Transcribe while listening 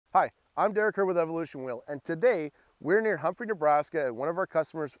I'm Derek here with Evolution Wheel, and today we're near Humphrey, Nebraska at one of our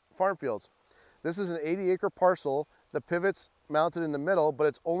customers' farm fields. This is an 80-acre parcel. The pivot's mounted in the middle, but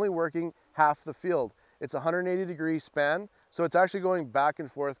it's only working half the field. It's a 180-degree span, so it's actually going back and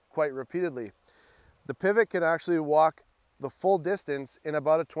forth quite repeatedly. The pivot can actually walk the full distance in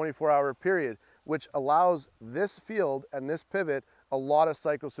about a 24-hour period, which allows this field and this pivot a lot of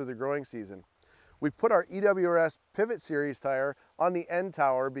cycles through the growing season. We put our EWRS-PIVOT series tire on the end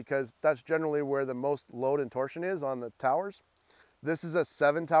tower because that's generally where the most load and torsion is on the towers. This is a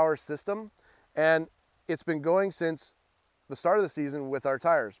 7-tower system, and it's been going since the start of the season with our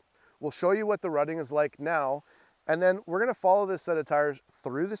tires. We'll show you what the rutting is like now, and then we're going to follow this set of tires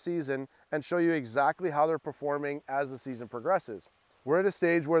through the season and show you exactly how they're performing as the season progresses. We're at a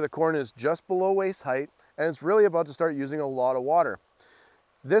stage where the corn is just below waist height, and it's really about to start using a lot of water.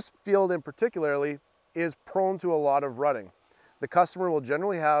 This field in particularly is prone to a lot of rutting. The customer will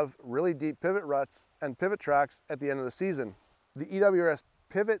generally have really deep pivot ruts and pivot tracks at the end of the season. The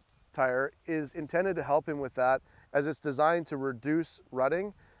EWRS-PIVOT tire is intended to help him with that, as it's designed to reduce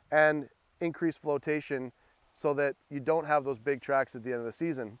rutting and increase flotation so that you don't have those big tracks at the end of the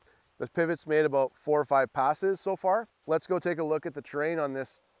season. The pivot's made about 4 or 5 passes so far. Let's go take a look at the terrain on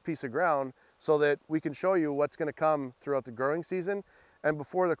this piece of ground so that we can show you what's going to come throughout the growing season and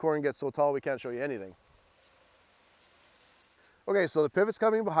before the corn gets so tall we can't show you anything. Okay, so the pivot's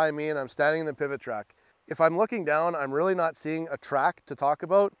coming behind me and I'm standing in the pivot track. If I'm looking down, I'm really not seeing a track to talk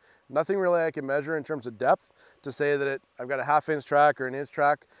about. Nothing really I can measure in terms of depth to say that I've got a 1/2-inch track or an inch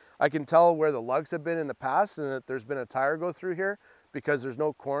track. I can tell where the lugs have been in the past and that there's been a tire go through here because there's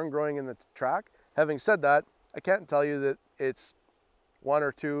no corn growing in the track. Having said that, I can't tell you that it's 1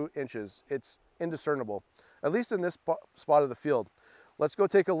 or 2 inches. It's indiscernible, at least in this spot of the field. Let's go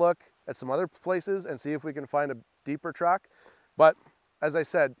take a look at some other places and see if we can find a deeper track. But as I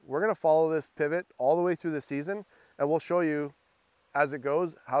said, we're going to follow this pivot all the way through the season, and we'll show you as it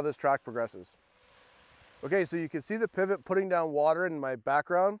goes how this track progresses. Okay, so you can see the pivot putting down water in my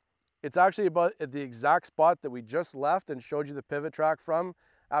background. It's actually about at the exact spot that we just left and showed you the pivot track from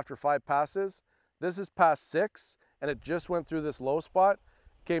after 5 passes. This is pass 6, and it just went through this low spot,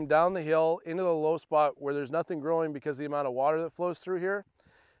 came down the hill into the low spot where there's nothing growing because of the amount of water that flows through here.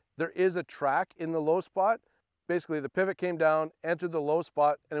 There is a track in the low spot. Basically, the pivot came down, entered the low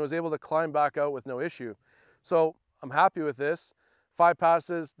spot, and it was able to climb back out with no issue. So I'm happy with this. 5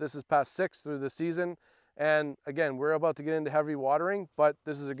 passes, this is pass 6 through the season. And again, we're about to get into heavy watering, but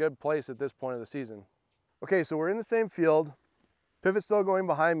this is a good place at this point of the season. Okay, so we're in the same field. Pivot's still going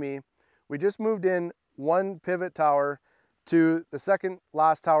behind me. We just moved in 1 pivot tower to the second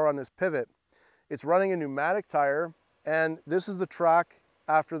last tower on this pivot. It's running a pneumatic tire, and this is the track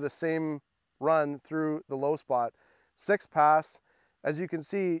after the same run through the low spot. 6 pass. As you can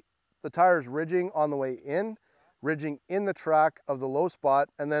see, the tire is ridging on the way in, ridging in the track of the low spot,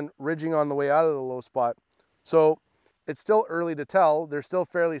 and then ridging on the way out of the low spot. So it's still early to tell. They're still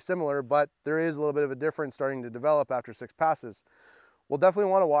fairly similar, but there is a little bit of a difference starting to develop after 6 passes. We'll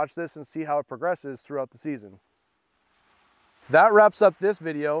definitely want to watch this and see how it progresses throughout the season. That wraps up this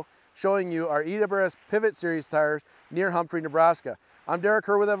video showing you our EWRS-PIVOT series tires near Humphrey, Nebraska. I'm Derek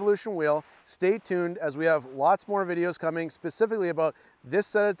here with Evolution Wheel. Stay tuned as we have lots more videos coming specifically about this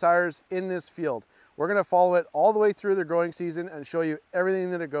set of tires in this field. We're going to follow it all the way through the growing season and show you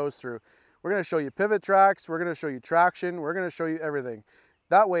everything that it goes through. We're going to show you pivot tracks, we're going to show you traction, we're going to show you everything.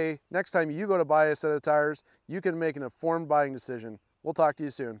 That way, next time you go to buy a set of tires, you can make an informed buying decision. We'll talk to you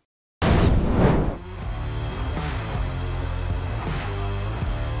soon.